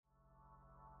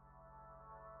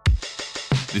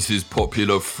This is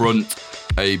Popular Front,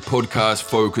 a podcast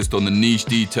focused on the niche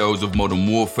details of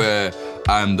modern warfare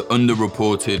and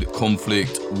underreported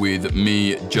conflict with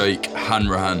me, Jake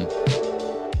Hanrahan.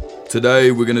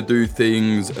 Today we're going to do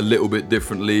things a little bit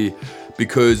differently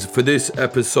because for this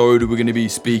episode we're going to be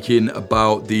speaking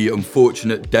about the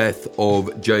unfortunate death of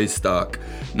JStark.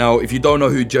 Now, if you don't know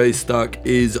who JStark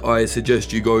is, I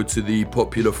suggest you go to the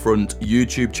Popular Front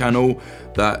YouTube channel.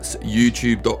 That's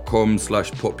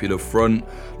youtube.com/popularfront.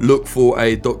 Look for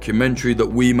a documentary that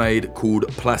we made called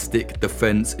Plastic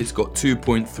Defense. It's got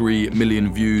 2.3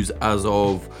 million views as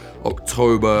of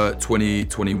October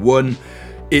 2021.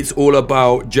 It's all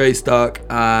about JStark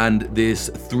and this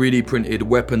 3D printed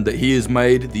weapon that he has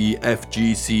made, the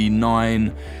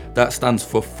FGC-9. That stands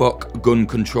for Fuck Gun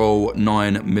Control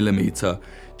 9mm.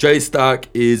 JStark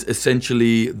is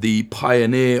essentially the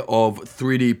pioneer of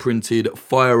 3D printed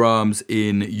firearms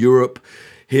in Europe.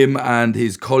 Him and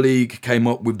his colleague came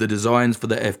up with the designs for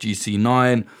the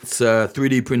FGC-9. It's a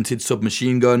 3D printed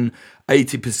submachine gun.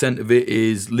 80% of it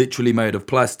is literally made of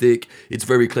plastic. It's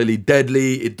very clearly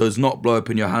deadly. It does not blow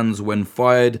up in your hands when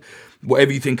fired.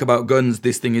 Whatever you think about guns,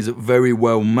 this thing is very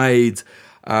well made.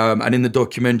 And in the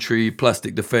documentary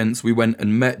Plastic Defense, we went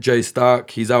and met JStark.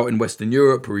 He's out in Western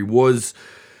Europe, or he was.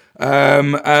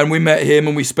 And we met him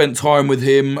and we spent time with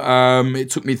him. It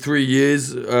took me 3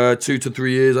 years, 2 to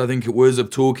 3 years, I think it was, of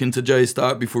talking to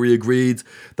JStark before he agreed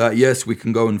that yes, we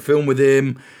can go and film with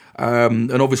him. And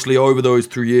obviously over those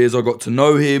 3 years, I got to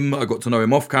know him. I got to know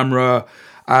him off camera.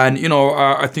 And, you know,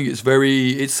 I think it's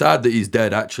sad that he's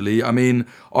dead, actually. I mean,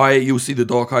 you'll see the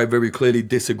doc, I very clearly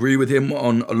disagree with him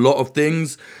on a lot of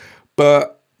things.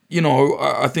 But, you know,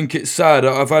 I think it's sad.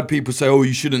 I've had people say, oh,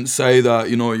 you shouldn't say that,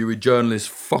 you know, you're a journalist.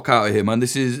 Fuck out of here, man.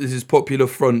 This is Popular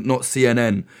Front, not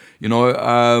CNN, you know.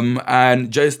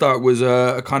 And JStark was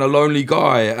a kind of lonely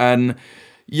guy. And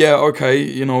yeah, okay,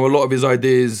 you know, a lot of his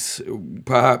ideas,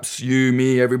 perhaps you,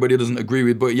 me, everybody doesn't agree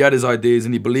with, but he had his ideas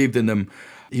and he believed in them.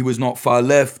 He was not far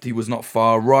left, he was not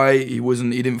far right, he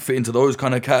didn't fit into those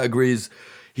kind of categories.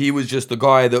 He was just a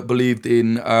guy that believed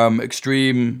in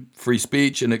extreme free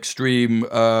speech and extreme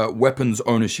weapons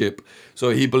ownership.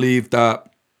 So he believed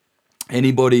that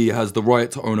anybody has the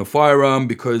right to own a firearm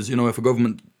because, you know, if a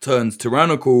government turns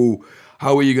tyrannical,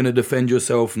 how are you going to defend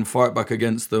yourself and fight back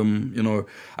against them, you know?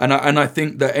 And I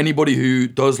think that anybody who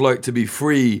does like to be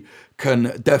free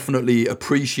can definitely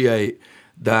appreciate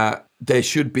that there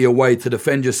should be a way to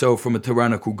defend yourself from a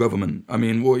tyrannical government. I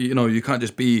mean, well, you know, you can't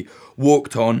just be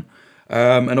walked on.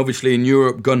 And obviously in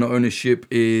Europe, gun ownership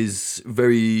is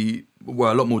a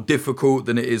lot more difficult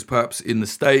than it is perhaps in the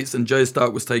States. And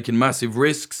JStark was taking massive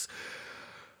risks.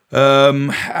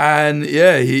 And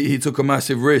yeah, he took a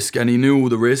massive risk and he knew all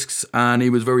the risks and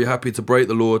he was very happy to break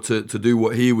the law to do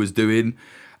what he was doing.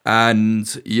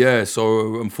 And yeah,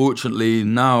 so unfortunately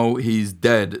now he's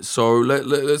dead. So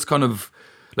let's talk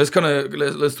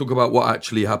about what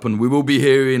actually happened. We will be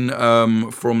hearing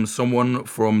from someone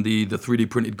from the 3D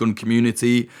printed gun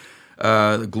community,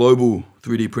 the global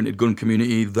 3D printed gun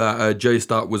community that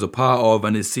JStark was a part of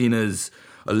and is seen as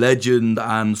a legend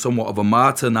and somewhat of a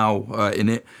martyr now in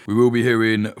it. We will be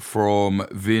hearing from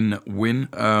Vin Win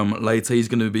later. He's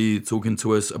going to be talking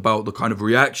to us about the kind of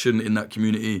reaction in that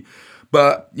community.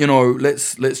 But, you know,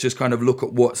 let's just kind of look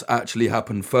at what's actually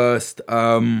happened first.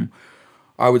 I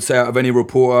would say out of any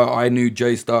reporter, I knew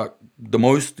JStark the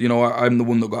most. You know, I'm the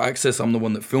one that got access. I'm the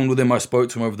one that filmed with him. I spoke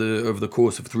to him over the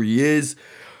course of 3 years.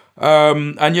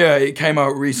 And yeah, it came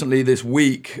out recently this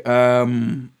week,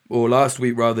 or last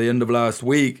week rather, the end of last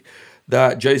week,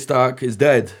 that JStark is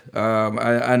dead.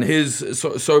 And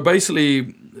so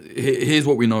basically, here's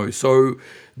what we know. So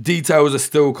details are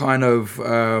still kind of,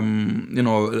 you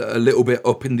know, a little bit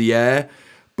up in the air.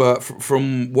 But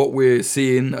from what we're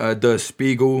seeing, Der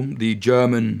Spiegel, the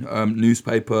German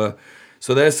newspaper,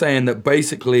 so they're saying that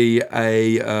basically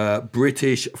a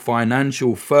British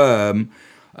financial firm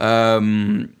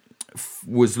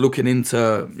was looking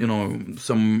into, you know,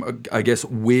 some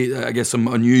some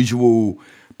unusual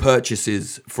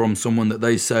purchases from someone that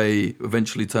they say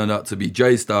eventually turned out to be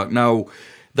JStark. Now,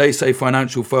 they say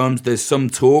financial firms. There's some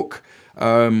talk,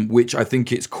 which I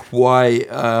think it's quite,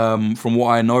 from what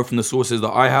I know from the sources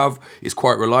that I have, it's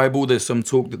quite reliable. There's some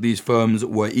talk that these firms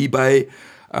were eBay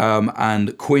and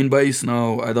Coinbase.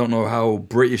 Now, I don't know how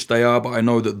British they are, but I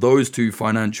know that those two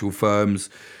financial firms,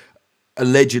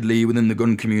 allegedly within the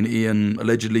gun community and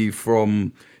allegedly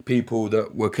from people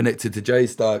that were connected to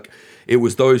JStark, it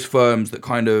was those firms that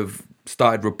kind of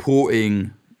started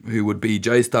reporting who would be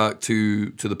JStark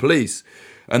to the police.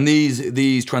 And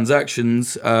these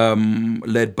transactions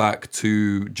led back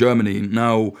to Germany.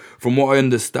 Now, from what I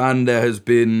understand,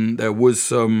 there was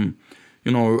some,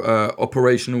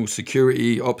 operational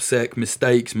security OPSEC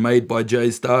mistakes made by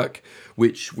JStark,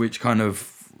 which kind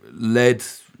of led,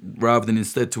 rather than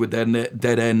instead to a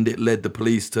dead end, it led the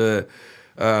police to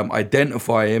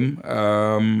identify him.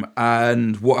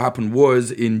 And what happened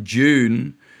was in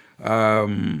June,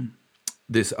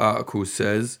 this article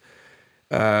says,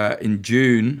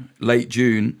 in late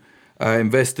June,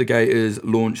 investigators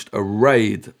launched a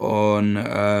raid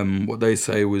on what they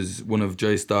say was one of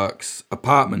JStark's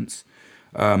apartments.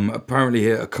 Apparently,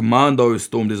 a commando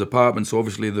stormed his apartment, so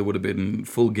obviously there would have been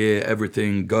full gear,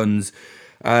 everything, guns.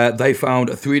 They found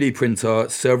a 3D printer,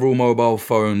 several mobile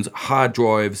phones, hard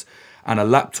drives, and a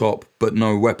laptop, but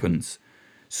no weapons.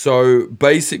 So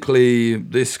basically,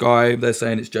 this guy, they're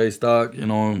saying it's JStark,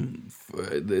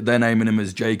 they're naming him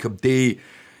as Jacob D.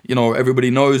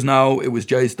 Everybody knows now it was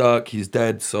JStark, he's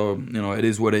dead, so, it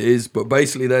is what it is. But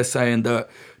basically, they're saying that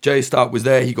JStark was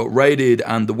there, he got raided,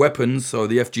 and the weapons, so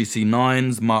the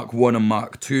FGC-9s, Mark 1 and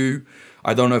Mark 2,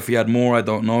 I don't know if he had more, I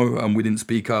don't know, and we didn't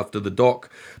speak after the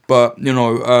doc. But,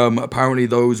 apparently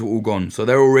those were all gone. So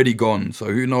they're already gone. So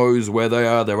who knows where they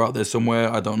are? They're out there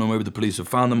somewhere. I don't know. Maybe the police have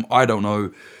found them. I don't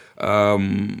know.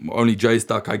 Only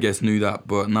JStark, I guess, knew that,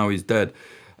 but now he's dead.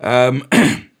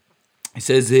 It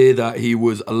says here that he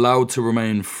was allowed to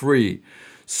remain free.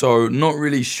 So not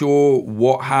really sure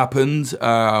what happened.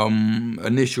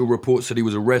 Initial reports said he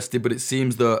was arrested, but it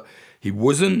seems that he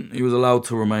wasn't. He was allowed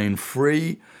to remain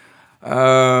free.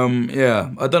 I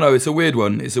don't know. It's a weird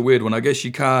one. I guess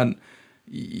you can't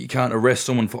arrest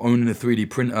someone for owning a 3D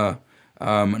printer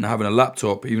and having a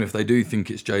laptop, even if they do think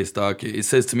it's JStark. It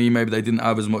says to me maybe they didn't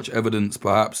have as much evidence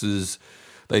perhaps as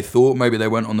they thought. Maybe they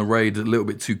went on the raid a little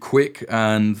bit too quick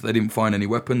and they didn't find any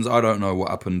weapons. I don't know what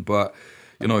happened, but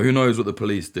who knows what the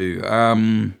police do.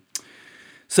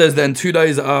 Says then 2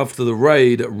 days after the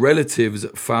raid, relatives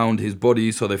found his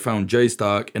body. So they found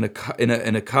JStark in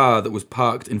a car that was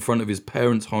parked in front of his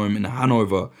parents' home in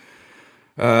Hanover.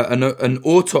 An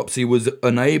autopsy was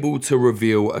unable to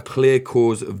reveal a clear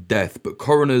cause of death, but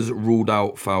coroners ruled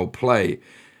out foul play.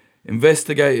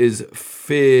 Investigators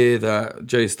fear that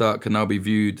JStark can now be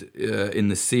viewed in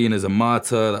the scene as a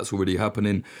martyr. That's already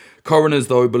happening. Coroners,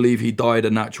 though, believe he died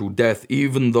a natural death,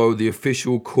 even though the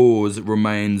official cause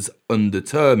remains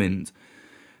undetermined.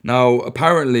 Now,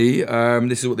 apparently,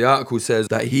 this is what the article says,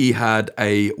 that he had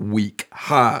a weak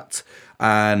heart,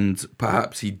 and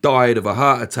perhaps he died of a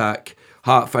heart attack,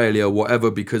 heart failure, whatever,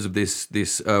 because of this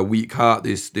weak heart,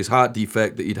 this heart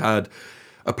defect that he'd had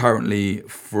apparently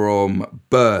from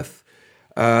birth.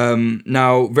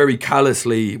 Now, very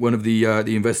callously, one of the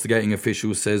investigating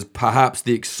officials says perhaps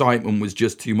the excitement was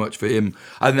just too much for him.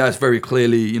 I think that's very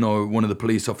clearly, one of the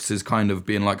police officers kind of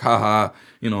being like, haha,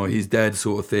 he's dead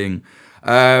sort of thing.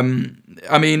 There's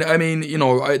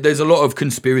a lot of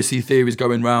conspiracy theories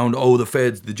going around. Oh,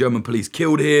 the German police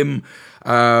killed him.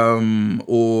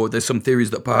 Or there's some theories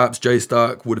that perhaps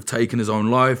JStark would have taken his own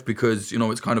life because,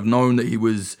 it's kind of known that he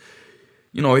was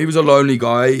he was a lonely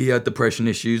guy. He had depression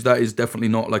issues. That is definitely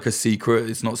not like a secret.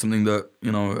 It's not something that,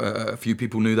 a few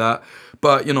people knew that.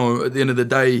 But, at the end of the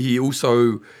day, he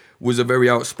also was a very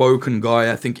outspoken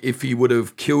guy. I think if he would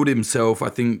have killed himself, I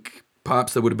think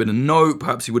perhaps there would have been a note.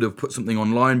 Perhaps he would have put something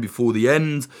online before the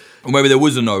end. Or maybe there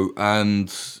was a note and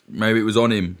maybe it was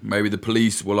on him. Maybe the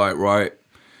police were like, right,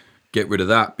 get rid of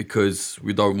that because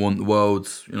we don't want the world,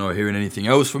 hearing anything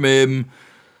else from him.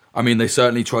 I mean, they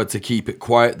certainly tried to keep it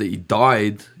quiet that he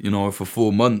died, for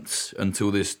 4 months until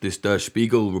this Der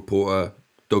Spiegel reporter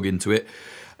dug into it.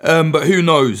 But who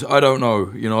knows? I don't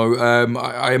know.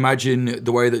 I imagine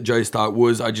the way that JStark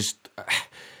was,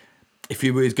 if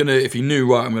he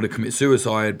knew, right, I'm going to commit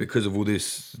suicide because of all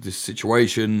this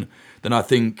situation, then I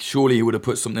think surely he would have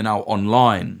put something out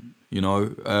online. He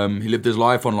lived his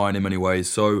life online in many ways.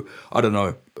 So I don't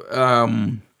know.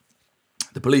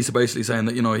 The police are basically saying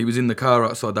that, he was in the car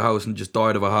outside the house and just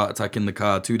died of a heart attack in the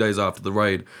car 2 days after the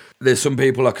raid. There's some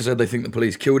people, like I said, they think the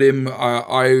police killed him.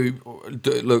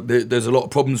 Look, there's a lot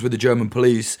of problems with the German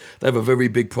police. They have a very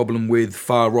big problem with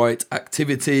far-right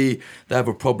activity. They have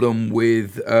a problem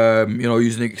with,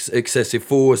 using excessive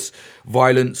force,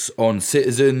 violence on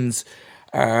citizens.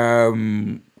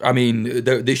 This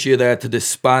year they had to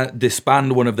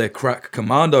disband one of their crack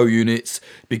commando units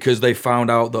because they found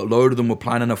out that a load of them were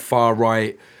planning a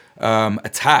far-right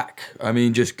attack.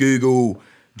 Just Google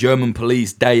German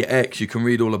police day X, you can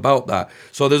read all about that.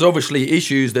 So there's obviously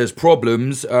issues, there's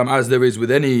problems, as there is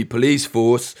with any police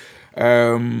force.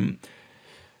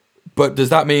 But does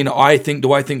that mean do I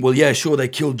think, well, yeah, sure, they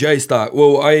killed JStark?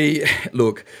 Well,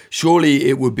 look, surely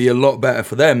it would be a lot better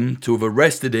for them to have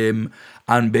arrested him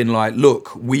and been like,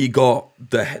 look, we got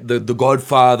the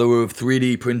godfather of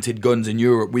 3D printed guns in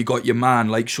Europe. We got your man.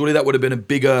 Like, surely that would have been a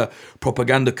bigger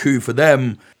propaganda coup for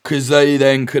them, because they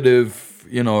then could have,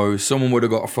 someone would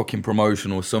have got a fucking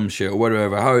promotion or some shit or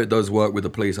whatever. How it does work with the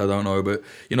police, I don't know. But,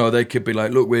 they could be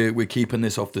like, look, we're keeping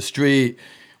this off the street.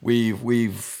 We've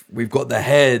got the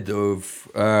head of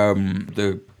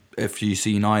the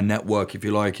FGC9 network, if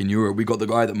you like, in Europe. We got the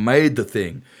guy that made the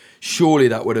thing. Surely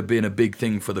that would have been a big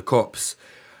thing for the cops.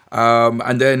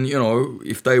 And then,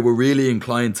 if they were really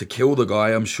inclined to kill the guy,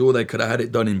 I'm sure they could have had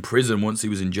it done in prison once he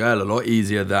was in jail. A lot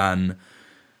easier than,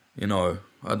 I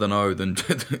don't know.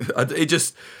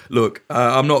 Look,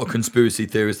 I'm not a conspiracy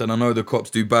theorist, and I know the cops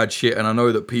do bad shit, and I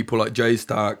know that people like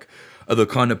JStark are the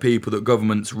kind of people that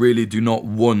governments really do not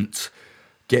want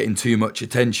getting too much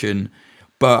attention.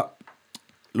 But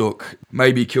look,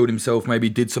 maybe he killed himself,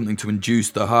 maybe did something to induce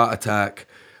the heart attack.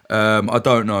 I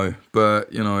don't know, but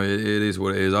it is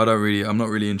what it is. I'm not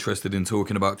really interested in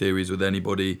talking about theories with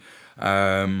anybody.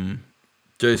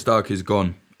 JStark is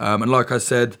gone, and like I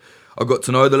said, I got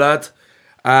to know the lad,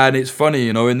 and it's funny,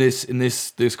 in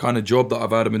this kind of job that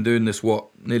I've had. I've been doing this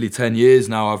nearly 10 years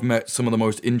now. I've met some of the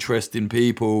most interesting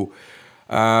people,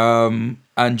 and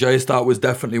JStark was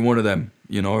definitely one of them.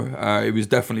 It was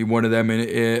definitely one of them,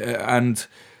 and.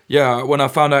 Yeah, when I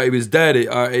found out he was dead,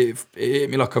 it hit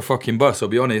me like a fucking bus, I'll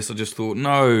be honest. I just thought,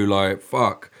 no, like,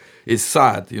 fuck. It's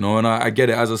sad, and I get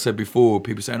it. As I said before,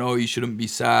 people saying, oh, you shouldn't be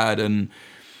sad. And,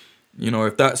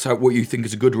 if that's what you think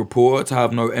is a good reporter, to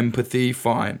have no empathy,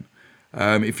 fine.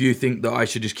 If you think that I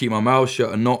should just keep my mouth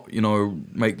shut and not,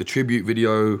 make the tribute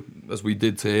video, as we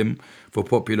did to him, for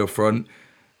Popular Front,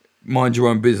 mind your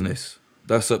own business.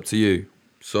 That's up to you.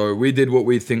 So we did what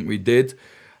we think we did.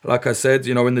 Like I said,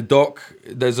 in the doc,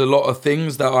 there's a lot of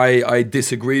things that I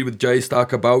disagreed with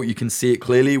JStark about. You can see it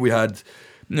clearly. We had,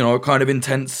 kind of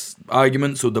intense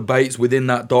arguments or debates within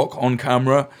that doc on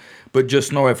camera. But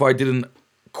just know, if I didn't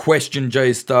question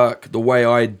JStark the way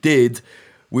I did,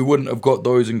 we wouldn't have got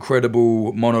those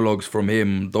incredible monologues from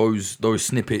him, those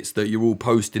snippets that you're all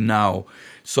posting now.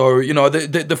 So,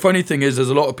 the funny thing is, there's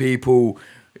a lot of people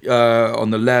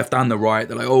on the left and the right,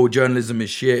 they're like, oh, journalism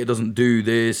is shit, it doesn't do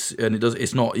this, and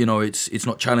it's not, it's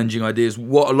not challenging ideas.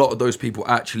 What a lot of those people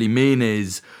actually mean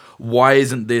is, why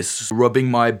isn't this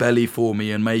rubbing my belly for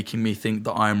me and making me think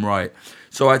that I'm right?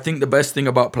 So I think the best thing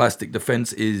about Plastic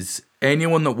Defense is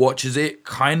anyone that watches it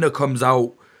kind of comes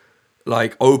out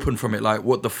like open from it, like,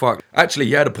 what the fuck? Actually,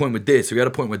 he had a point with this, or he had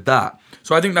a point with that.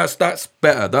 So I think that's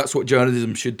better. That's what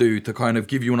journalism should do, to kind of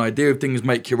give you an idea of things,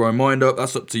 make your own mind up.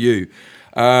 That's up to you.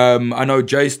 I know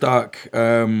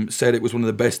JStark said it was one of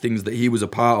the best things that he was a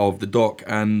part of, the doc,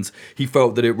 and he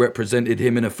felt that it represented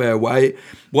him in a fair way.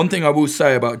 One thing I will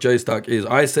say about JStark is,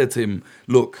 I said to him,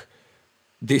 look,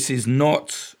 this is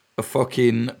not a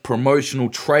fucking promotional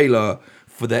trailer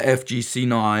for the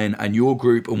FGC9 and your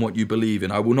group and what you believe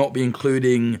in. I will not be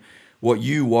including what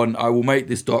you want. I will make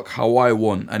this doc how I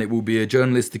want, and it will be a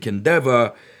journalistic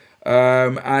endeavor.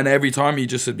 And every time he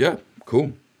just said, yeah,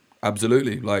 cool.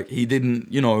 Absolutely. Like, he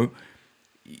didn't,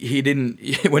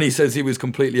 when he says he was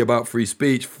completely about free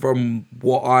speech, from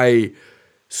what I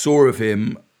saw of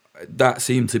him, that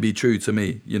seemed to be true to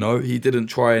me. He didn't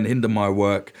try and hinder my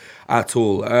work at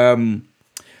all.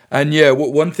 And yeah,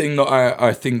 one thing that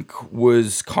I think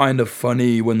was kind of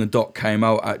funny when the doc came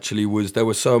out, actually, was there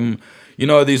were some,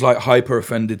 these like hyper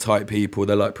offended type people.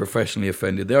 They're like professionally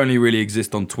offended. They only really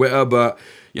exist on Twitter, but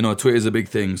Twitter's a big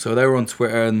thing. So they were on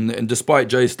Twitter, and despite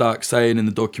JStark saying in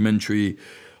the documentary,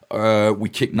 we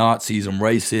kick Nazis and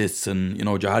racists and,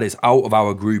 jihadists out of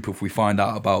our group if we find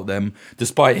out about them,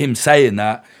 despite him saying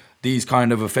that, these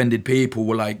kind of offended people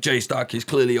were like, JStark is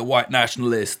clearly a white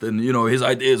nationalist, and, his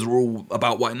ideas are all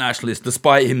about white nationalists,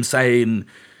 despite him saying,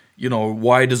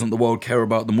 why doesn't the world care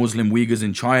about the Muslim Uyghurs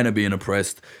in China being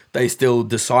oppressed? They still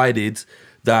decided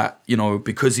that,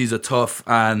 because he's a tough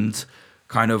and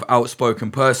kind of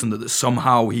outspoken person, that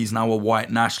somehow he's now a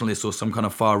white nationalist or some kind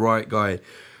of far right guy.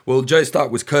 Well, JStark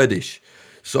was Kurdish,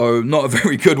 so not a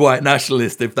very good white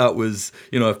nationalist, if that was,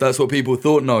 if that's what people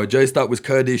thought. No, JStark was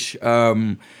Kurdish,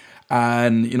 and,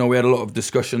 we had a lot of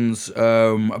discussions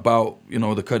about,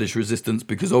 the Kurdish resistance,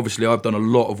 because obviously I've done a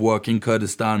lot of work in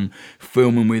Kurdistan,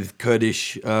 filming with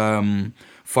Kurdish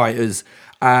fighters.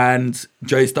 And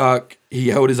JStark, he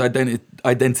held his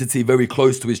identity very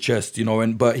close to his chest,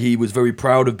 but he was very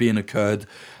proud of being a Kurd.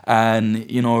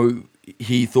 And,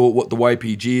 he thought what the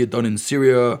YPG had done in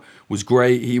Syria was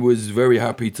great. He was very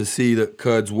happy to see that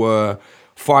Kurds were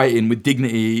fighting with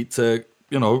dignity to,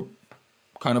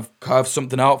 kind of carve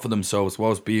something out for themselves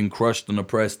whilst being crushed and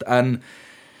oppressed. And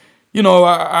you know,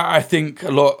 I think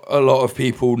a lot of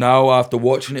people now after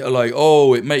watching it are like,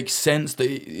 oh, it makes sense that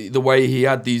the way he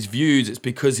had these views, it's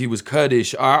because he was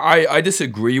Kurdish. I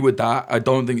disagree with that. I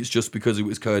don't think it's just because he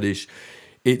was Kurdish.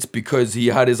 It's because he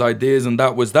had his ideas, and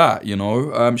that was that, you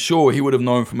know. I'm sure he would have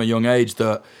known from a young age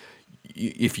that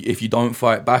if you don't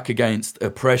fight back against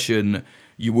oppression,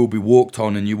 you will be walked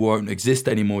on and you won't exist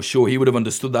anymore. Sure, he would have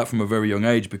understood that from a very young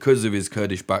age because of his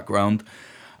Kurdish background.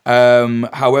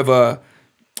 However,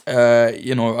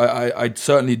 you know, I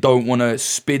certainly don't want to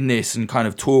spin this and kind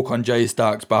of talk on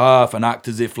JStark's behalf and act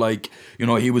as if, like, you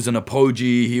know, he was an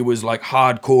apogee, he was like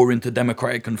hardcore into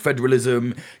democratic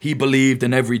confederalism, he believed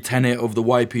in every tenet of the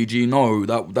YPG. No,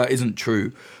 that isn't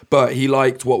true. But he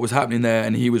liked what was happening there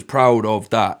and he was proud of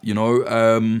that, you know.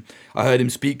 I heard him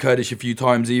speak Kurdish a few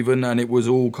times even, and it was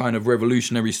all kind of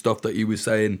revolutionary stuff that he was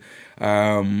saying.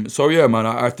 So yeah, man,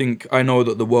 I know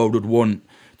that the world would want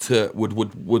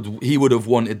he would have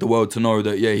wanted the world to know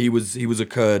that, yeah, he was a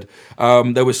Kurd.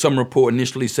 There was some report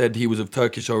initially said he was of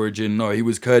Turkish origin. No, he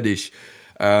was Kurdish.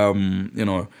 You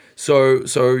know,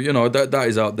 so you know, that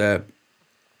is out there.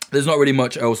 There's not really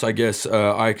much else, I guess,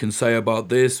 I can say about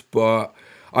this, but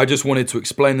I just wanted to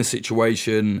explain the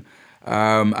situation.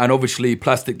 And obviously,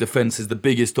 Plastic Defense is the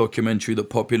biggest documentary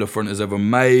that Popular Front has ever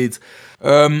made.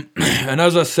 And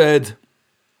as I said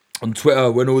on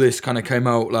Twitter, when all this kind of came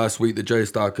out last week that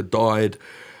JStark had died,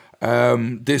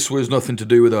 this was nothing to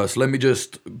do with us. Let me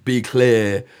just be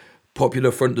clear.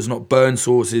 Popular Front does not burn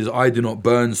sources. I do not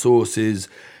burn sources.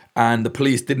 And the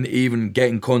police didn't even get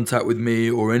in contact with me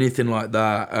or anything like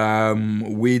that.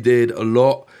 We did a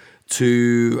lot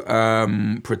to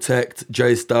protect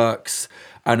JStark's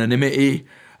anonymity.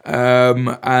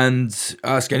 And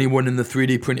ask anyone in the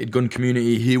 3D printed gun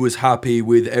community, he was happy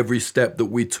with every step that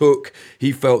we took.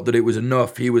 He felt that it was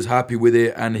enough. He was happy with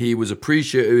it, and he was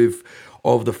appreciative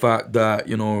of the fact that,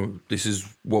 you know, this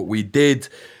is what we did.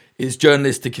 It's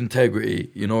journalistic integrity.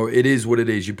 You know, it is what it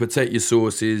is. You protect your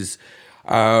sources.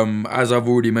 As I've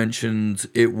already mentioned,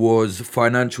 it was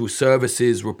financial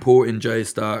services reporting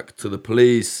JStark to the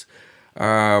police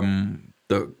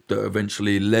that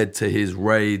eventually led to his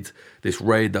raid. This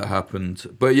raid that happened.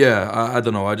 But yeah, I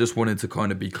don't know. I just wanted to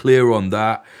kind of be clear on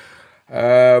that.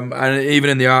 And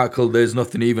even in the article, there's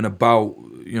nothing even about,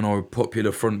 you know,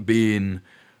 Popular Front being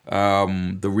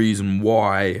the reason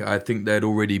why. I think there'd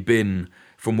already been,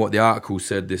 from what the article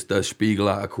said, this Der Spiegel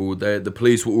article, the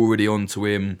police were already onto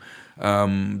him.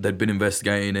 They'd been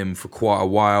investigating him for quite a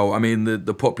while. I mean,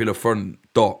 the Popular Front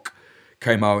doc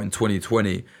came out in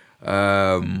 2020.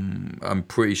 I'm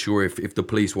pretty sure if the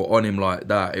police were on him like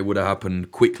that, it would have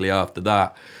happened quickly after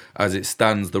that. As it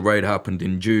stands, the raid happened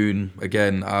in June,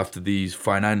 again after these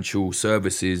financial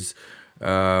services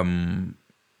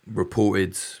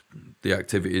reported the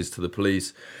activities to the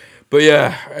police. But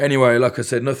yeah, anyway, like I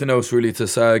said, nothing else really to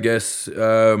say, I guess.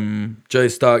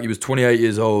 JStark, he was 28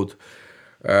 years old.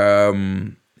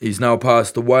 He's now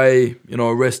passed away, you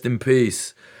know, rest in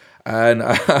peace. And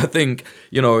I think,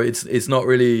 you know, it's not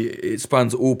really, it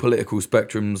spans all political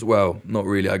spectrums. Well, not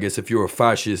really. I guess if you're a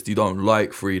fascist, you don't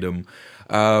like freedom.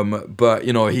 But,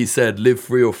 you know, he said, live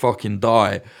free or fucking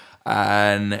die.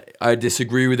 And I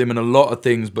disagree with him in a lot of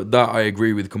things, but that I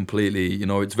agree with completely. You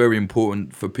know, it's very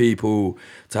important for people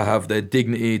to have their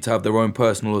dignity, to have their own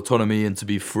personal autonomy, and to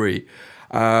be free.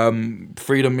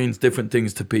 Freedom means different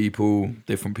things to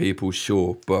different people,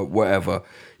 sure, but whatever.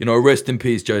 You know, rest in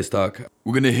peace, JStark.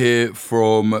 We're going to hear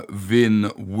from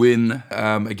Vin Win.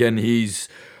 Again, he's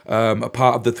a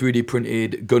part of the 3D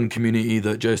printed gun community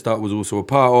that JStark was also a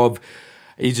part of.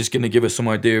 He's just going to give us some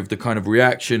idea of the kind of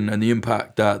reaction and the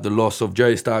impact that the loss of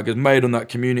JStark has made on that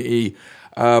community.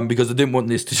 Because I didn't want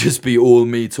this to just be all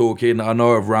me talking. I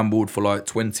know I've rambled for like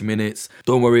 20 minutes.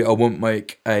 Don't worry, I won't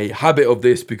make a habit of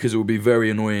this because it would be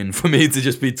very annoying for me to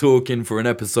just be talking for an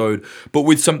episode. But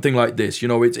with something like this, you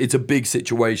know, it's a big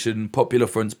situation. Popular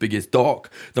Front's biggest doc.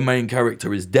 The main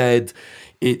character is dead.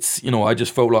 It's, you know, I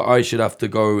just felt like I should have to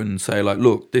go and say, like,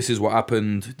 look, this is what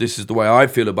happened. This is the way I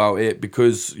feel about it.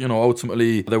 Because, you know,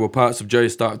 ultimately there were parts of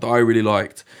JStark that I really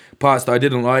liked. Parts that I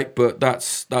didn't like, but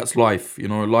that's life. You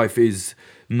know, life is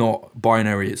not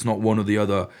binary. It's not one or the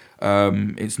other.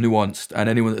 It's nuanced. And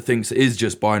anyone that thinks it is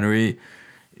just binary,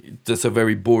 that's a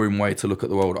very boring way to look at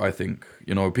the world, I think.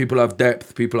 You know, people have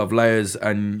depth, people have layers,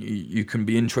 and you can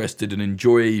be interested and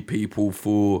enjoy people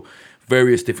for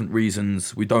various different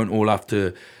reasons. We don't all have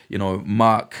to, you know,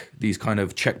 mark these kind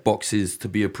of check boxes to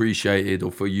be appreciated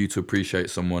or for you to appreciate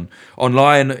someone.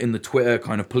 Online, in the Twitter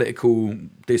kind of political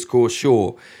discourse,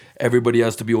 sure, everybody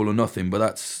has to be all or nothing, but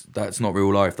that's not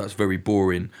real life. That's very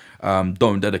boring.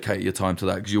 Don't dedicate your time to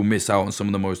that because you'll miss out on some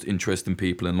of the most interesting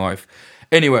people in life.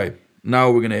 Anyway, now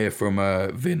we're gonna hear from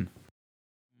Vin.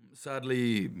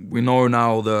 Sadly, we know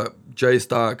now that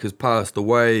JStark has passed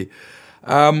away.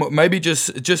 Maybe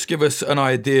just give us an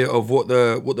idea of what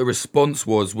the response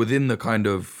was within the kind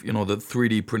of the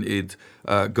 3D printed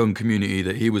gun community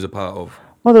that he was a part of.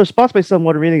 Well, the response based on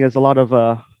what I'm reading is a lot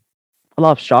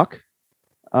of shock,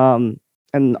 um,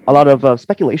 and a lot of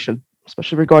speculation,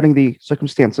 especially regarding the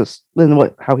circumstances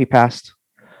and how he passed.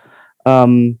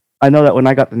 I know that when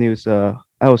I got the news,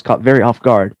 I was caught very off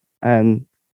guard, and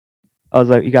I was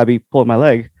like, "You gotta be pulling my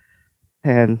leg,"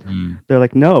 and Mm. they're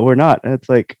like, "No, we're not." And it's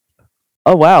like,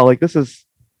 "Oh wow, like this is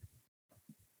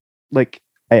like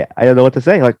I don't know what to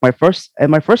say." Like my first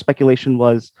speculation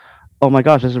was, "Oh my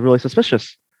gosh, this is really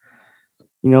suspicious,"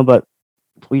 but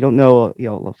we don't know,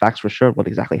 the facts for sure what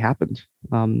exactly happened.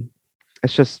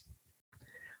 It's just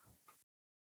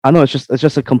I don't know, it's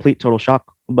just a complete total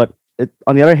shock. But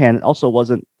on the other hand, it also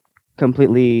wasn't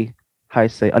completely, how I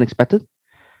say, unexpected,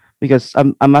 because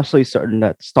I'm absolutely certain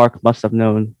that Stark must have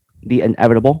known the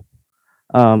inevitable.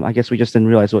 I guess we just didn't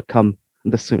realize it would come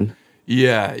this soon.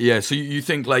 Yeah, yeah. So you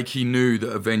think like he knew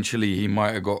that eventually he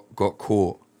might have got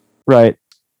caught? Right.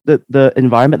 The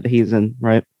environment that he's in,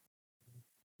 right?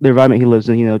 The environment he lives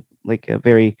in, like a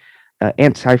very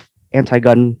anti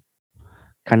gun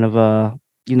kind of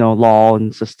law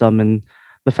and system, and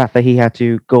the fact that he had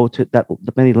to go to that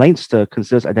the many lengths to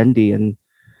conceal his identity and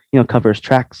cover his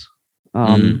tracks. Mm.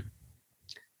 Um,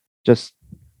 just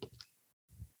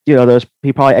there's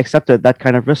he probably accepted that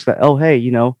kind of risk that, oh hey,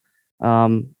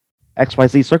 um,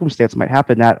 XYZ circumstance might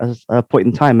happen at a point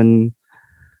in time, and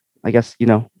I guess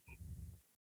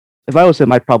if I was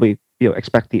him, I'd probably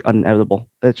expect the inevitable.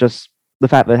 It's just the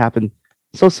fact that it happened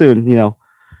so soon, Mm.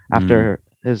 after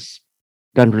his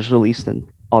gun was released and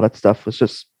all that stuff was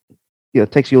just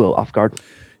takes you a little off guard.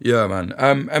 Yeah, man.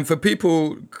 And for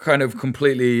people kind of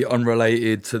completely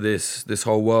unrelated to this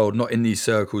whole world, not in these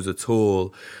circles at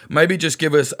all, maybe just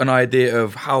give us an idea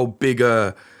of how big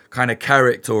a kind of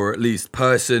character or at least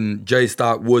person Jay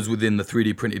Stark was within the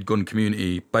 3D printed gun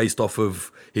community, based off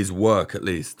of his work at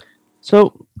least.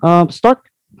 So Stark,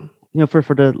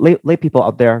 for the late people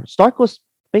out there, Stark was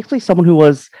basically someone who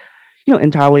was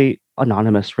entirely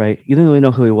anonymous, right? You didn't really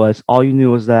know who he was. All you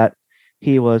knew was that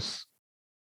he was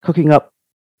cooking up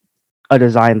a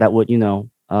design that would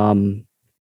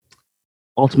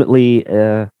ultimately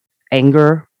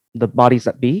anger the bodies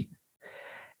that be.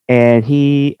 And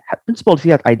he had principles, he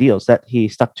had ideals that he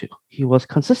stuck to. He was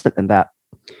consistent in that.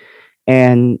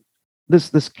 And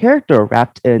this character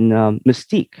wrapped in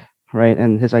mystique, right?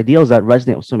 And his ideals that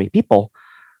resonate with so many people.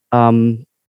 Um,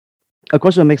 of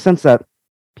course, it makes sense that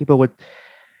people would,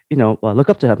 look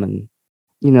up to him and,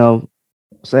 you know,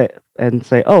 say,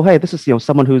 oh, hey, this is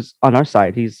someone who's on our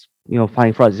side. He's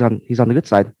fighting for us. He's on the good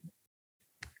side.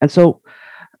 And so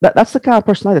that's the kind of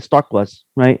personality that Stark was,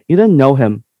 right? You didn't know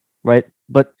him, right?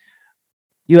 But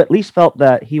you at least felt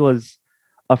that he was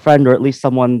a friend, or at least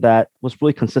someone that was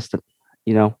really consistent.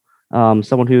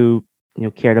 Someone who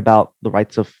cared about the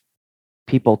rights of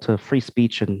people to free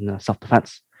speech and self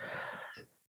defense.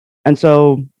 And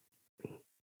so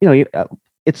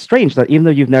it's strange that even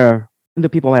though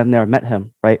people have never met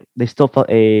him, right? They still felt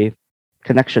a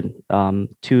connection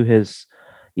to his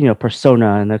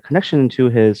persona and a connection to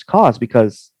his cause,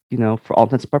 because for all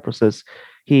intents and purposes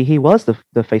he was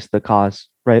the face of the cause,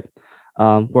 right?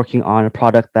 Working on a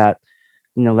product that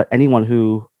let anyone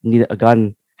who needed a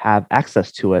gun have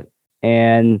access to it,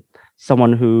 and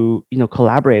someone who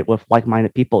collaborate with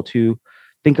like-minded people to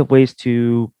think of ways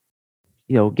to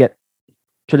get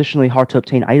traditionally hard to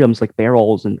obtain items like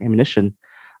barrels and ammunition,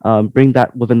 bring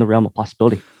that within the realm of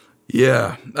possibility.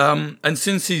 Yeah. And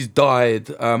since he's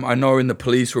died, I know in the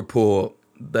police report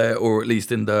there, or at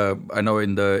least I know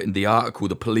in the article,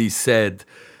 the police said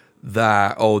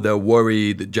that they're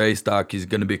worried that Jay Stark is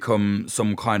going to become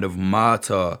some kind of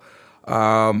martyr.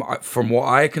 From what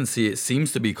I can see, it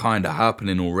seems to be kind of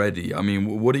happening already. I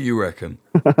mean, what do you reckon?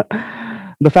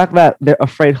 The fact that they're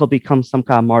afraid he'll become some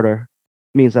kind of martyr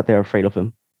means that they're afraid of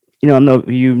him. I know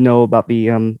you know about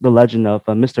the legend of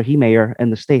Mr. He-Mayer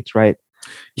in the States, right?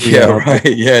 Yeah, The right.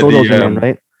 Yeah, bulldozer man,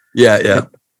 right? yeah, yeah.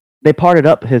 They parted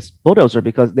up his bulldozer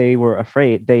because they were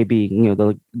afraid, they being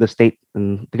the state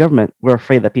and the government were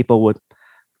afraid that people would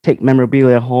take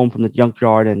memorabilia home from the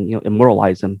junkyard and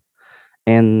immortalize him.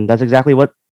 And that's exactly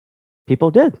what people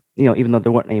did. Even though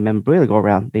there weren't any memorabilia to go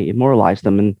around, they immortalized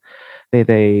them, and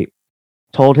they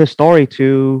told his story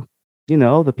to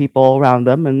the people around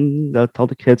them, and told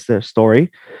the kids their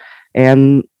story.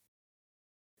 And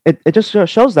it just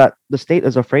shows that the state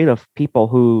is afraid of people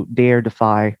who dare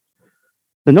defy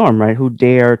the norm, right? Who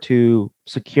dare to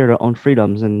secure their own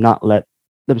freedoms and not let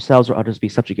themselves or others be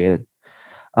subjugated.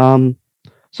 Um,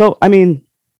 so, I mean,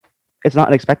 it's not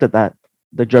unexpected that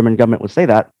the German government would say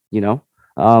that, you know.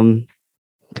 Um,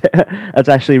 that's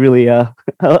actually really a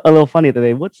little funny that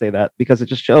they would say that because it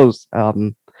just shows,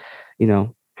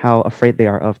 how afraid they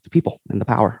are of the people and the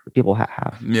power the people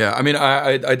have. Yeah, I mean,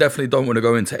 I definitely don't want to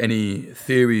go into any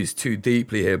theories too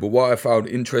deeply here, but what I found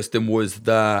interesting was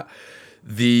that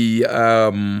the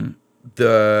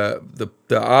the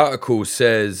article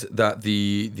says that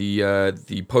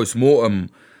the post-mortem,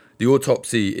 the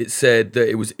autopsy, it said that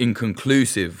it was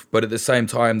inconclusive, but at the same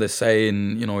time they're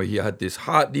saying, he had this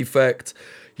heart defect,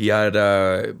 he had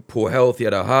poor health, he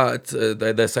had a heart,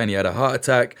 they're saying he had a heart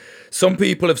attack. Some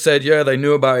people have said, yeah, they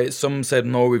knew about it. Some said,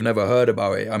 no, we've never heard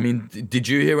about it. I mean, did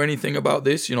you hear anything about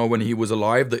this, when he was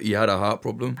alive, that he had a heart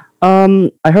problem?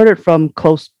 I heard it from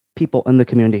close people in the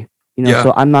community, Yeah.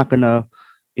 so I'm not gonna,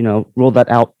 rule that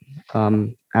out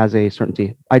as a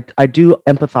certainty. I do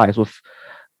empathize with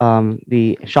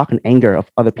the shock and anger of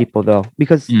other people, though,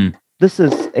 because this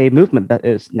is a movement that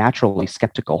is naturally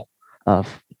skeptical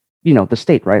of, the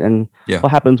state, right? And Yeah.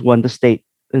 what happens when the state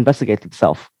investigates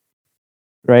itself,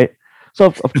 right? So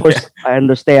of course I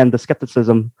understand the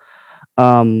skepticism,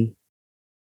 and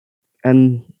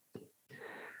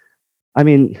I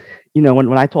mean,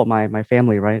 when I told my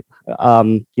family, right,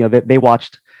 they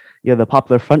watched, the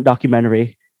Popular Front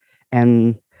documentary,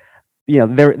 and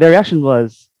their reaction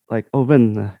was like, "Oh,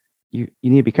 Vin, you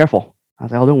need to be careful." I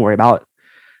was like, "Oh, don't worry about it."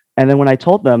 And then when I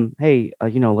told them, "Hey,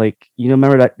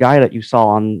 remember that guy that you saw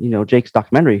on, Jake's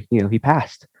documentary? He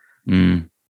passed,"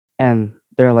 and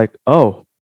they're like, "Oh,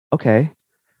 okay."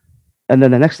 And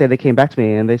then the next day they came back to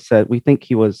me and they said, "We think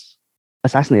he was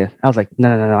assassinated." I was like, "No,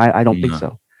 no, no, no, I don't think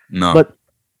so." No. But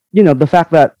the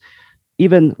fact that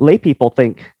even lay people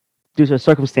think, due to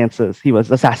circumstances, he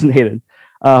was assassinated.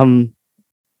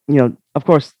 Of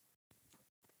course,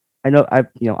 I know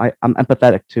I'm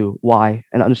empathetic to why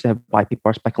and understand why people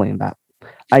are speculating that.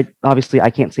 I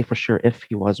can't say for sure if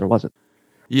he was or wasn't.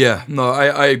 Yeah, no,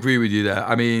 I agree with you there.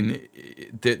 I mean,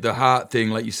 the heart thing,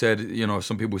 like you said,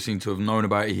 some people seem to have known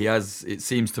about it. It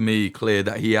seems to me clear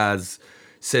that he has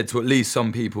said to at least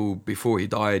some people before he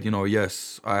died,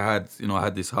 yes, I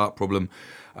had this heart problem.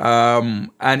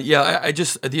 And yeah, I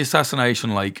just, the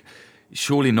assassination, like,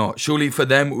 surely not. Surely for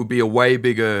them, it would be a way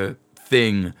bigger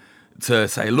thing to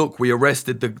say, look, we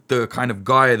arrested the kind of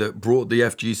guy that brought the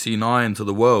FGC-9 to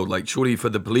the world. Like, surely for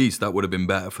the police, that would have been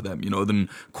better for them, than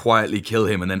quietly kill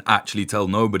him and then actually tell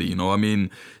nobody, I mean,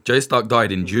 JStark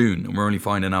died in June, and we're only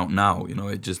finding out now,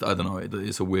 it just, I don't know,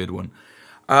 it's a weird one.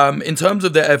 In terms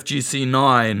of the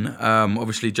FGC-9,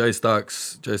 obviously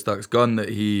JStark's gun that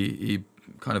he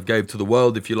kind of gave to the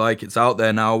world, if you like, it's out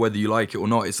there now, whether you like it or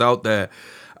not, it's out there.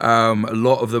 A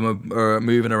lot of them are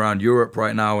moving around Europe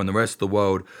right now and the rest of the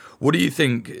world. What do you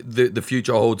think the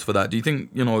future holds for that? Do you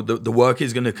think, the work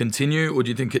is going to continue, or do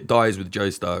you think it dies with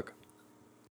JStark?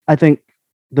 I think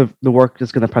the work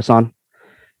is going to press on.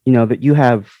 That you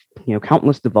have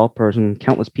countless developers and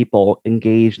countless people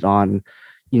engaged on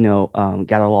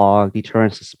catalog,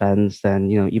 deterrence, suspense,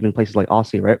 and even places like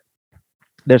Aussie, right?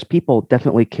 There's people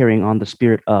definitely carrying on the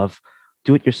spirit of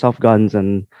do-it-yourself guns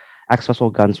and accessible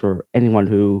guns for anyone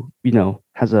who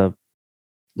has a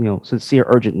sincere,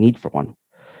 urgent need for one.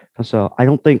 And so I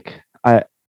don't think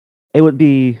it would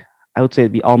be. I would say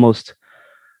it'd be almost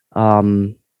how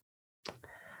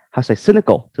to say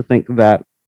cynical to think that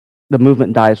the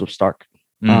movement dies with Stark,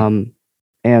 and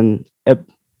it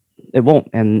won't,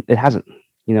 and it hasn't.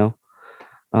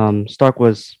 Stark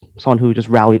was someone who just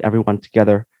rallied everyone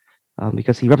together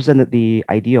because he represented the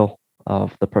ideal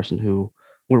of the person who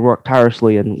would work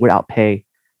tirelessly and without pay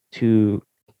to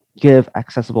give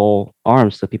accessible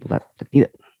arms to people that need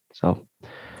it. So,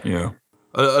 yeah.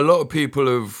 A lot of people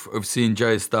have seen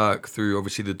JStark through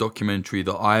obviously the documentary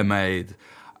that I made,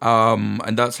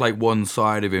 and that's like one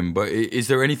side of him. But is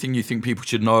there anything you think people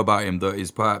should know about him that is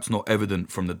perhaps not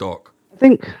evident from the doc? I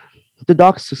think the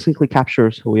doc succinctly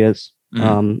captures who he is.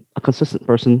 A consistent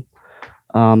person,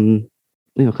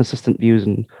 consistent views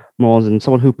and morals, and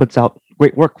someone who puts out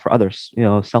great work for others,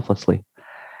 selflessly.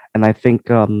 And I think,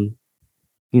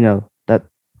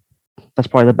 that's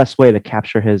probably the best way to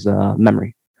capture his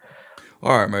memory.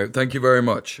 All right, mate. Thank you very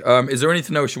much. Is there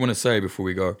anything else you want to say before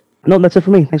we go? No, that's it for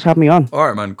me. Thanks for having me on. All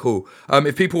right, man. Cool.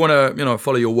 If people want to,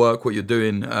 follow your work, what you're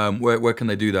doing, where can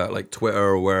they do that? Like Twitter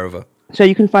or wherever? So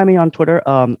you can find me on Twitter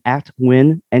at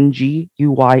Nguyen,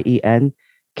 NGUYEN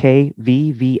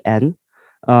KVVN.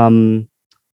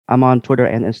 I'm on Twitter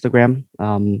and Instagram.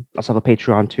 I also have a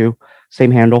Patreon too,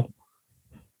 same handle.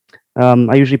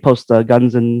 I usually post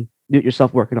guns and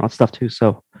do-it-yourself work and all that stuff too.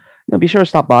 So, be sure to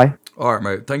stop by. All right,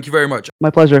 mate. Thank you very much. My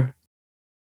pleasure.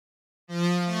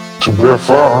 To bear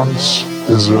firearms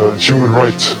is a human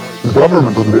right. The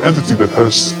government or the entity that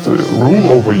has the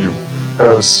rule over you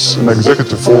has an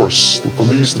executive force, the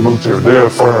police, the military, they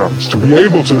have firearms. To be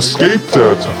able to escape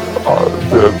that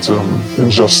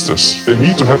injustice, they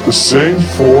need to have the same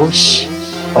force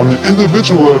on an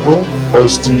individual level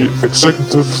as the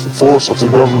executive force of the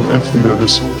government entity that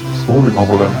is ruling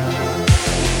over them.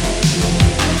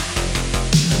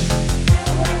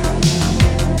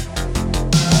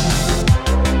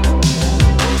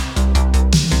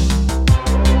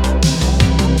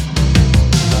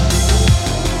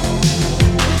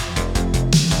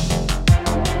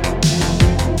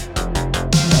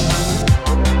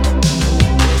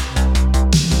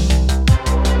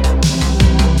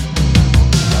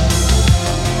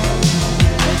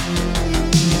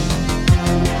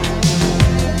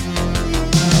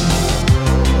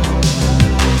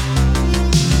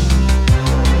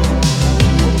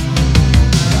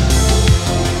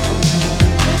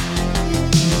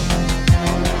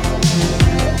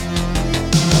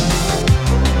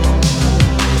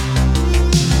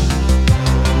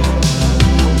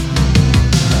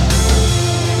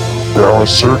 There are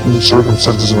certain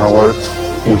circumstances in my life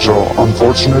which are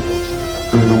unfortunate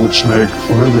and which make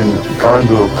living kind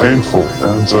of painful,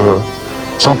 and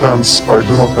sometimes I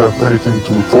do not have anything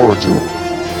to look forward to.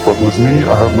 But with me,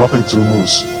 I have nothing to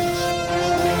lose.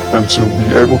 And to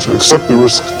be able to accept the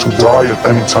risk to die at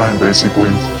any time,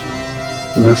 basically.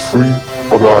 Live free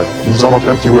or die. These are not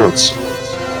empty words.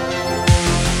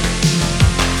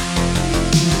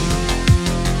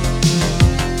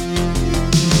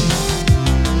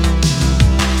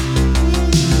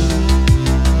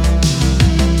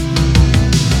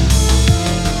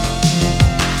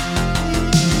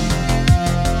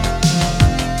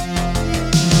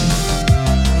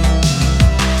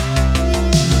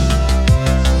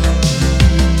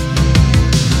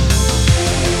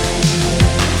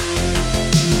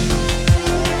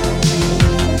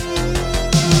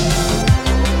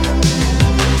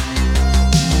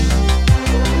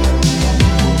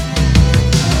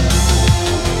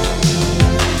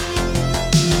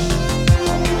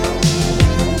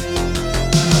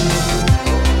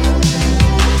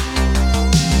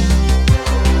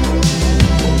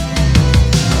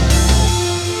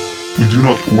 We do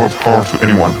not want harm to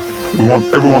anyone. We want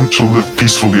everyone to live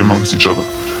peacefully amongst each other.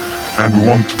 And we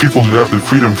want people to have the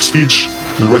freedom of speech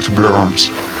and the right to bear arms.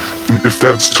 And if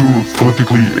that's too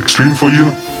politically extreme for you,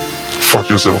 fuck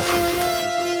yourself.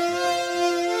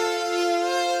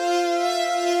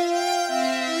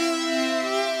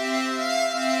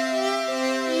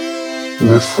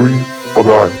 Live free or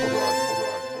die.